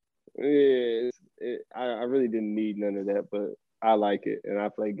 I really didn't need none of that, but I like it and I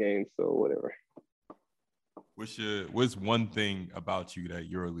play games, so whatever. What's one thing about you that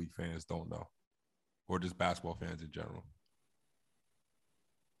EuroLeague fans don't know, or just basketball fans in general?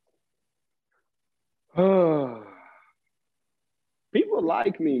 People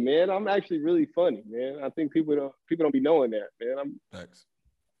like me, man. I'm actually really funny, man. I think people don't be knowing that, man. Thanks.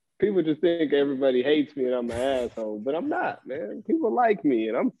 People just think everybody hates me and I'm an asshole, but I'm not, man. People like me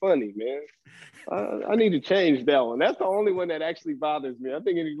and I'm funny, man. I need to change that one. That's the only one that actually bothers me. I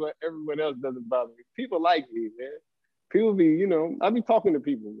think everyone else doesn't bother me. People like me, man. People be, I be talking to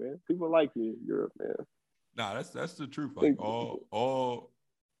people, man. People like me in Europe, man. Nah, that's the truth. Like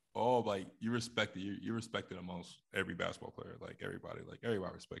all like you're respected amongst every basketball player. Like everybody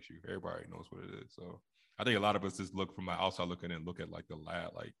respects you. Everybody knows what it is. So I think a lot of us just look from the outside looking and look at like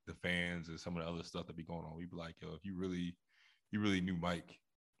the fans and some of the other stuff that be going on. We'd be like, yo, if you really knew Mike,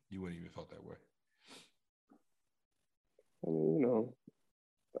 you wouldn't even felt that way. I mean,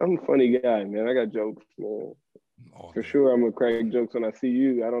 I'm a funny guy, man. I got jokes, man. For sure, I'm gonna crack jokes when I see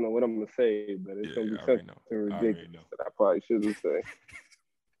you. I don't know what I'm gonna say, but it's gonna be something ridiculous that I probably shouldn't say.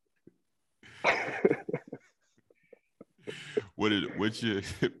 What's your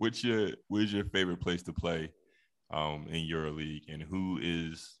favorite place to play in EuroLeague, and who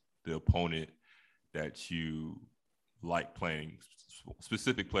is the opponent that you like playing?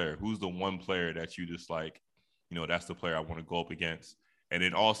 Specific player. Who's the one player that you just like, that's the player I want to go up against? And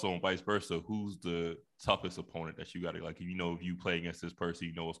then also vice versa, who's the toughest opponent that you got to, like, if you play against this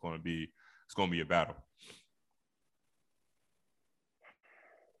person, it's going to be a battle.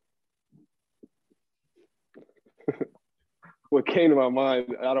 What came to my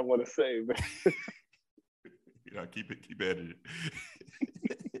mind, I don't want to say, but keep editing.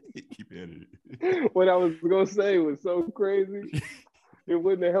 Keep editing. What I was gonna say was so crazy. It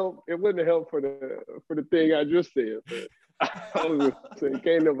wouldn't have helped. It wouldn't have helped for the thing I just said. But I was gonna say,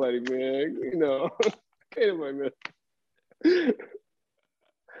 can't nobody, man. Can't nobody, man.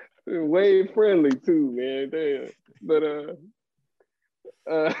 Way friendly too, man. Damn. But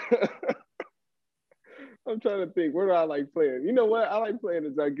I'm trying to think. Where do I like playing? You know what? I like playing the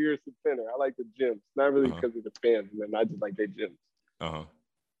Zalgiris Center. I like the gyms. Not really because of the fans, man. I just like their gyms.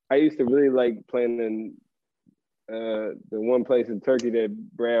 I used to really like playing in the one place in Turkey that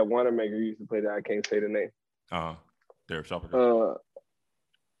Brad Wanamaker used to play that I can't say the name. Derek Shopper.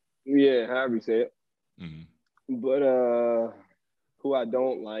 Yeah, however you say it. Mm-hmm. But who I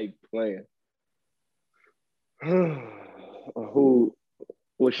don't like playing.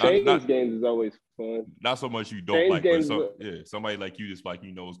 Well, Shane's games is always fun. Not so much you don't Shane's like, but somebody like you just like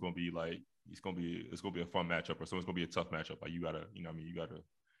it's gonna be like it's gonna be a fun matchup, or someone's gonna be a tough matchup. Like you gotta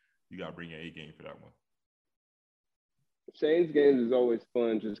bring your A game for that one. Shane's games is always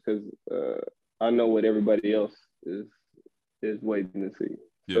fun just because I know what everybody else is waiting to see.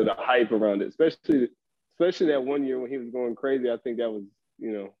 Yeah. So the hype around it, especially that one year when he was going crazy, I think that was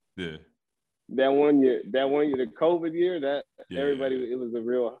yeah. That one year, the COVID year, that everybody, it was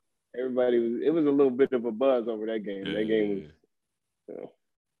a little bit of a buzz over that game. That game was,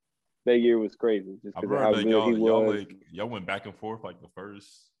 that year was crazy. Just I remember how good he was. Y'all went back and forth like the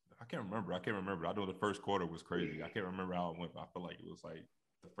first. I can't remember. I know the first quarter was crazy. I can't remember how it went, but I feel like it was like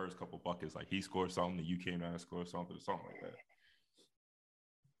the first couple buckets. Like he scored something, and you came down and scored something, or something like that.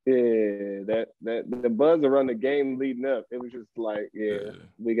 Yeah, that the buzz around the game leading up, it was just like,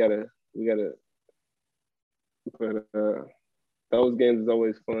 we gotta. But those games is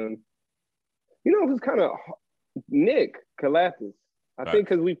always fun. It was kind of Nick Kalafis. I think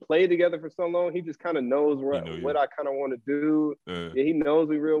because we played together for so long, he just kind of knows what I kind of want to do. He knows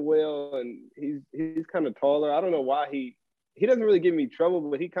me real well, and he's kind of taller. I don't know why he doesn't really give me trouble,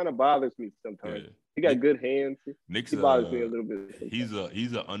 but he kind of bothers me sometimes. He got good hands. He bothers me a little bit sometimes.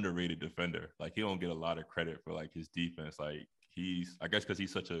 He's an underrated defender. Like he don't get a lot of credit for like his defense. Like I guess because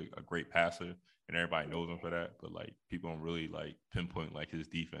he's such a great passer and everybody knows him for that. But like people don't really like pinpoint like his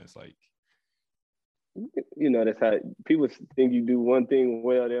defense. Like that's how people think you do one thing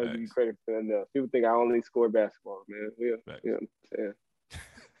well. They'll give you credit for something else. People think I only score basketball, man. You know what I'm saying?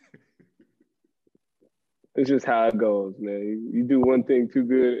 It's just how it goes, man. You do one thing too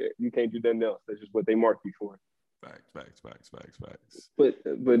good, you can't do nothing else. That's just what they mark you for. Facts. But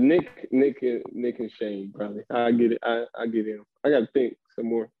Nick and Shane probably. I get it. I get him. I got to think some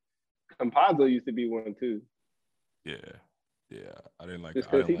more. Campazzo used to be one too. Yeah. I didn't like. Just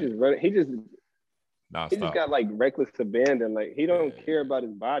because he just got like reckless abandon. Like he don't care about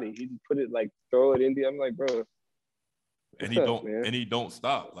his body. He just put it like throw it in there. I'm like, bro. And he don't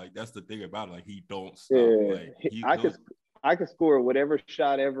stop. Like that's the thing about it. Like he don't stop. Yeah. Like I could score whatever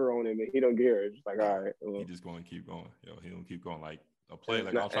shot ever on him, and he don't care. It's just like, all right. Well. He just going to keep going. He don't keep going. Like a play,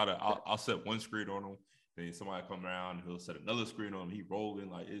 like I'll set one screen on him, then somebody come around, and he'll set another screen on him. He rolling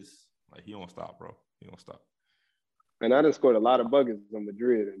like it's like he don't stop, bro. He don't stop. And I just scored a lot of buckets on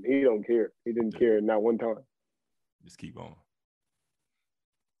Madrid, and he don't care. He didn't care not one time. Just keep going.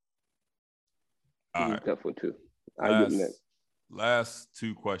 All right. Tough one too. Last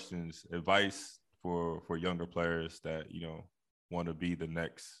two questions. Advice for younger players that want to be the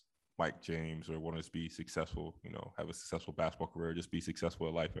next Mike James or want to be successful, have a successful basketball career, just be successful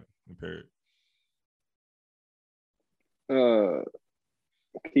in life, period.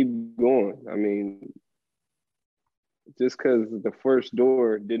 Keep going. I mean, just because the first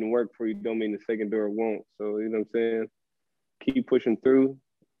door didn't work for you don't mean the second door won't. So, you know what I'm saying? Keep pushing through.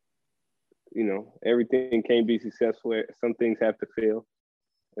 Everything can't be successful. Some things have to fail.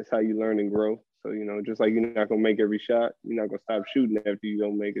 That's how you learn and grow. So, just like you're not going to make every shot, you're not going to stop shooting after you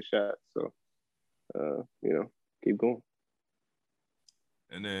don't make a shot. So, keep going.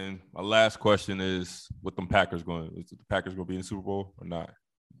 And then my last question is, what them Packers going? Is the Packers going to be in the Super Bowl or not?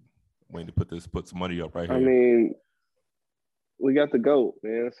 Waiting to put some money up right here. I mean, we got the GOAT,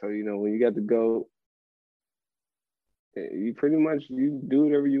 man. So, when you got the GOAT, You pretty much you do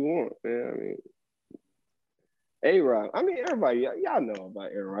whatever you want, man. I mean, A-Rod. I mean, everybody, y'all know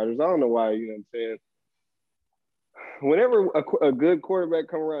about Aaron Rodgers. I don't know why, you know what I'm saying? Whenever a good quarterback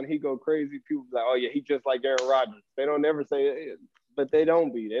come around, he go crazy. People be like, oh, yeah, he just like Aaron Rodgers. They don't never say it, but they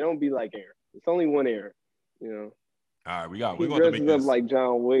don't be. They don't be like Aaron. It's only one Aaron, you know? All right, we going to make this. Up like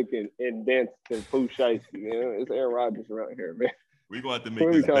John Wick and dance to Pooh Shiesty, you know? It's Aaron Rodgers around here, man. We're going to have to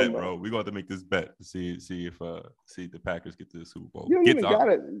make this bet, bro. We're going to have to make this bet to see if the Packers get to the Super Bowl. You don't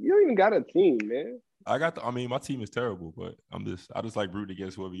even got a team, man. My team is terrible, but I just like rooting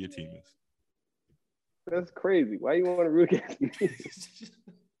against whoever your team is. That's crazy. Why you want to root against me?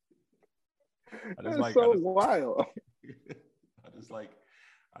 That's so wild. I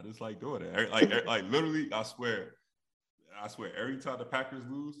just like doing it. Like literally, I swear, every time the Packers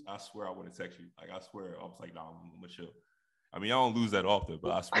lose, I swear I want to text you. Like, I swear, I was like, nah, I'm gonna chill. I mean, I don't lose that often,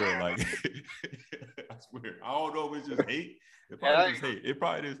 but I swear, like, I swear, I don't know if it's just hate. It probably just hate. It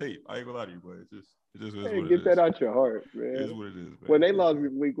probably is hate. I ain't gonna lie to you, but it just is what it is. Get that out your heart, man. It is what it is, man. When they lost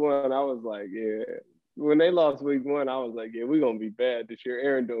week 1, I was like, yeah. When they lost week 1, I was like, yeah, we're gonna be bad this year.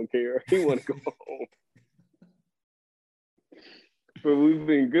 Aaron don't care. He want to go home. But we've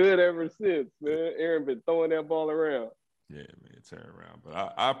been good ever since, man. Aaron been throwing that ball around. Yeah, man, turn around.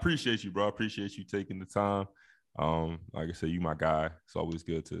 But I appreciate you, bro. I appreciate you taking the time. Like I said, you my guy. It's always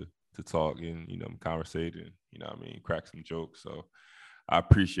good to talk and, you know, conversate and, you know what I mean, crack some jokes. So I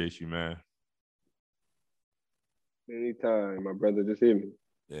appreciate you, man. Anytime, my brother. Just hit me.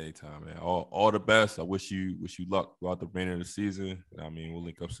 Yeah, anytime, man. All the best. I wish you luck throughout the remainder of the season. I mean, we'll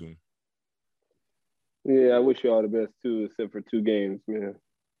link up soon. Yeah, I wish you all the best too, except for 2 games, man.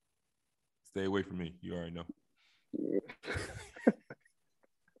 Stay away from me. You already know.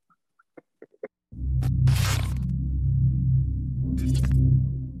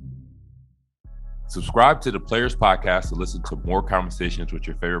 Subscribe to the Players Podcast to listen to more conversations with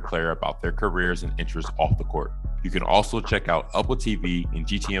your favorite player about their careers and interests off the court. You can also check out Upward TV and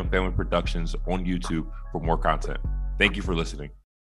GTM Family Productions on YouTube for more content. Thank you for listening.